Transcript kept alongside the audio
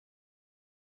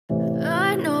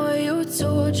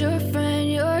told your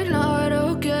friend you're not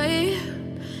okay?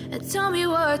 And tell me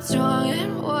what's wrong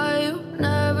and why you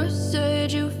never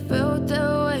said you felt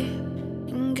that way.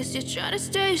 And guess you're trying to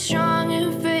stay strong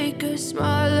and fake a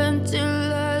smile until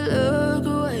I look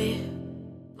away.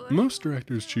 Most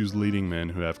directors choose leading men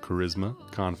who have charisma,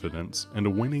 confidence, and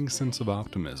a winning sense of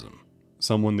optimism.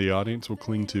 Someone the audience will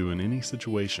cling to in any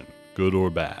situation, good or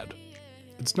bad.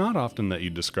 It's not often that you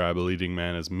describe a leading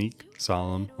man as meek,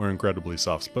 solemn, or incredibly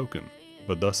soft-spoken,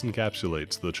 but thus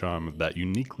encapsulates the charm of that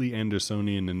uniquely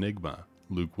Andersonian enigma,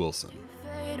 Luke Wilson.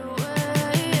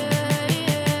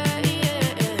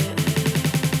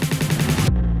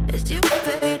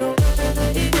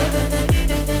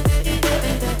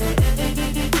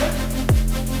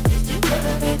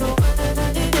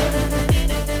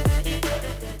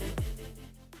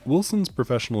 Wilson's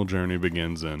professional journey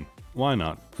begins in, why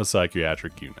not, a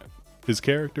psychiatric unit. His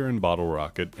character in Bottle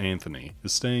Rocket, Anthony,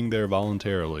 is staying there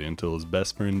voluntarily until his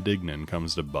best friend Dignan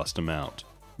comes to bust him out.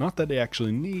 Not that he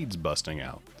actually needs busting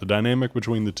out, the dynamic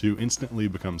between the two instantly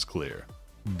becomes clear.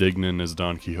 Dignan is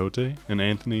Don Quixote, and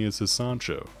Anthony is his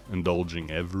Sancho, indulging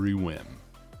every whim.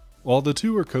 While the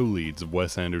two are co-leads of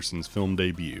Wes Anderson's film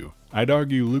debut, I'd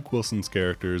argue Luke Wilson's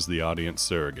character is the audience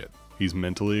surrogate. He's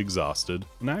mentally exhausted,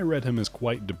 and I read him as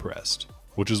quite depressed,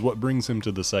 which is what brings him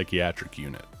to the psychiatric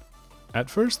unit. At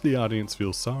first, the audience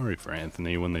feels sorry for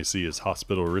Anthony when they see his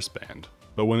hospital wristband,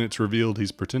 but when it's revealed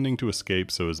he's pretending to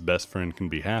escape so his best friend can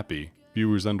be happy,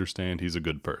 viewers understand he's a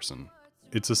good person.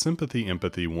 It's a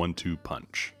sympathy-empathy 1-2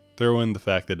 punch. Throw in the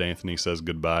fact that Anthony says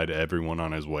goodbye to everyone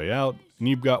on his way out, and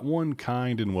you've got one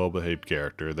kind and well-behaved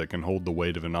character that can hold the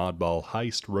weight of an oddball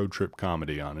heist road trip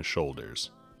comedy on his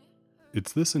shoulders.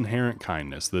 It's this inherent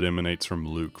kindness that emanates from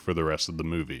Luke for the rest of the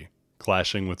movie,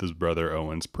 clashing with his brother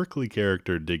Owen's prickly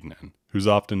character Dignan, who's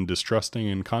often distrusting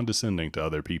and condescending to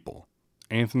other people.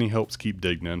 Anthony helps keep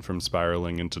Dignan from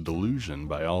spiraling into delusion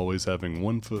by always having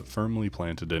one foot firmly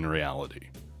planted in reality.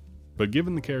 But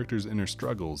given the character's inner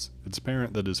struggles, it's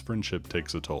apparent that his friendship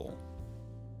takes a toll.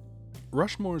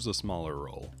 Rushmore is a smaller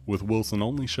role, with Wilson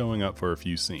only showing up for a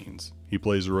few scenes. He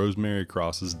plays Rosemary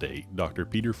Cross's date, Dr.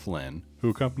 Peter Flynn, who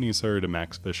accompanies her to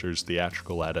Max Fisher's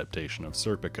theatrical adaptation of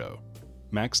Serpico.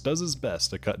 Max does his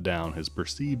best to cut down his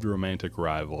perceived romantic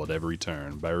rival at every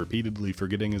turn by repeatedly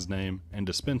forgetting his name and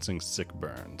dispensing sick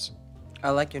burns. I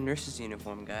like your nurse's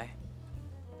uniform, guy.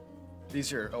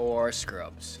 These are OR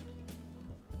scrubs.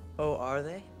 Oh, are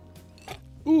they?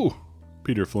 Ooh,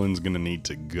 Peter Flynn's gonna need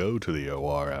to go to the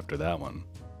OR after that one.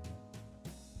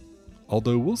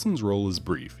 Although Wilson's role is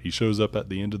brief, he shows up at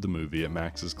the end of the movie at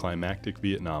Max's climactic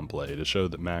Vietnam play to show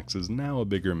that Max is now a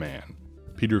bigger man.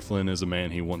 Peter Flynn is a man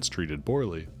he once treated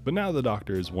poorly, but now the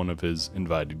Doctor is one of his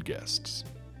invited guests.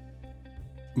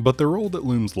 But the role that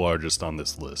looms largest on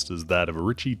this list is that of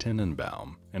Richie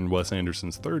Tenenbaum, and Wes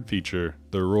Anderson's third feature,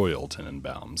 The Royal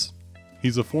Tenenbaums.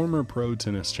 He's a former pro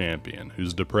tennis champion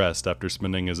who's depressed after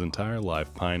spending his entire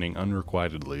life pining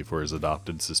unrequitedly for his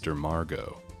adopted sister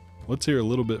Margot. Let's hear a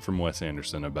little bit from Wes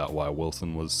Anderson about why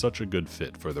Wilson was such a good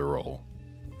fit for the role.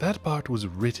 That part was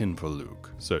written for Luke,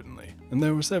 certainly, and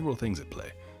there were several things at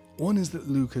play. One is that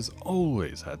Luke has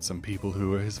always had some people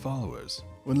who were his followers.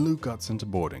 When Luke got sent to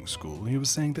boarding school, he was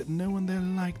saying that no one there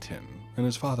liked him, and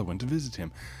his father went to visit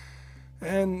him.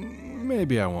 And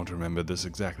maybe I won't remember this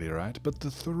exactly right, but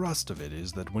the thrust of it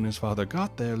is that when his father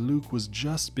got there, Luke was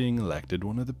just being elected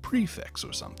one of the prefects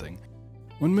or something.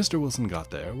 When Mr. Wilson got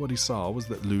there, what he saw was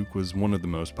that Luke was one of the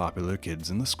most popular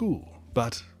kids in the school.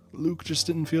 But Luke just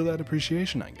didn't feel that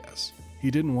appreciation, I guess. He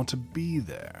didn't want to be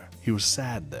there. He was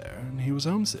sad there, and he was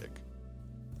homesick.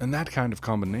 And that kind of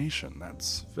combination,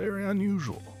 that's very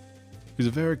unusual. He's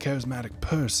a very charismatic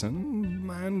person,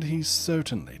 and he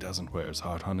certainly doesn't wear his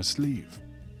heart on his sleeve.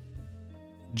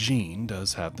 Gene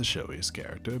does have the showiest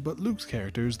character, but Luke's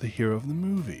character is the hero of the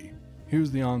movie.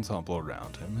 Here's the ensemble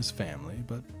around him, his family,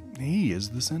 but he is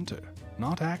the center.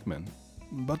 Not Hackman,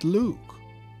 but Luke.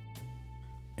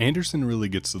 Anderson really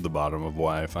gets to the bottom of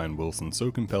why I find Wilson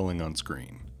so compelling on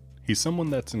screen. He's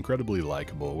someone that's incredibly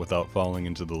likable without falling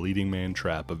into the leading man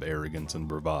trap of arrogance and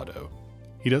bravado.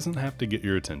 He doesn't have to get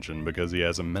your attention because he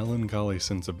has a melancholy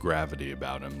sense of gravity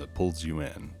about him that pulls you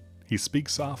in. He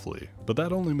speaks softly, but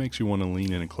that only makes you want to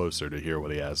lean in closer to hear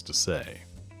what he has to say.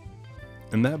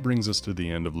 And that brings us to the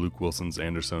end of Luke Wilson's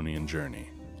Andersonian journey.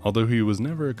 Although he was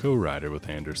never a co-writer with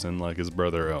Anderson like his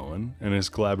brother Owen, and his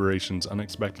collaborations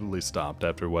unexpectedly stopped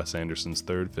after Wes Anderson's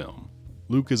third film,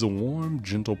 Luke is a warm,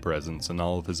 gentle presence in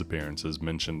all of his appearances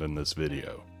mentioned in this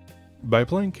video. By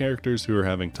playing characters who are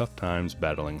having tough times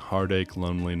battling heartache,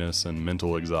 loneliness, and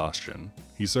mental exhaustion,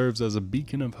 he serves as a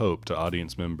beacon of hope to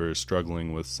audience members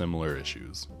struggling with similar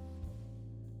issues.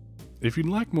 If you'd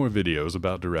like more videos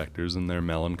about directors and their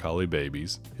melancholy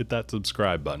babies, hit that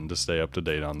subscribe button to stay up to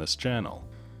date on this channel.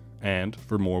 And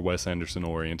for more Wes Anderson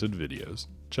oriented videos,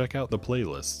 check out the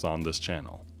playlists on this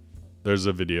channel. There's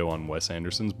a video on Wes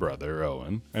Anderson's brother,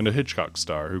 Owen, and a Hitchcock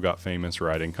star who got famous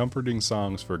writing comforting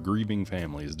songs for grieving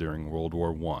families during World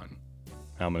War I.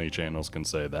 How many channels can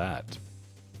say that?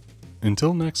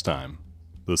 Until next time,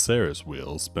 the Sarris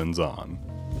wheel spins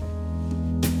on.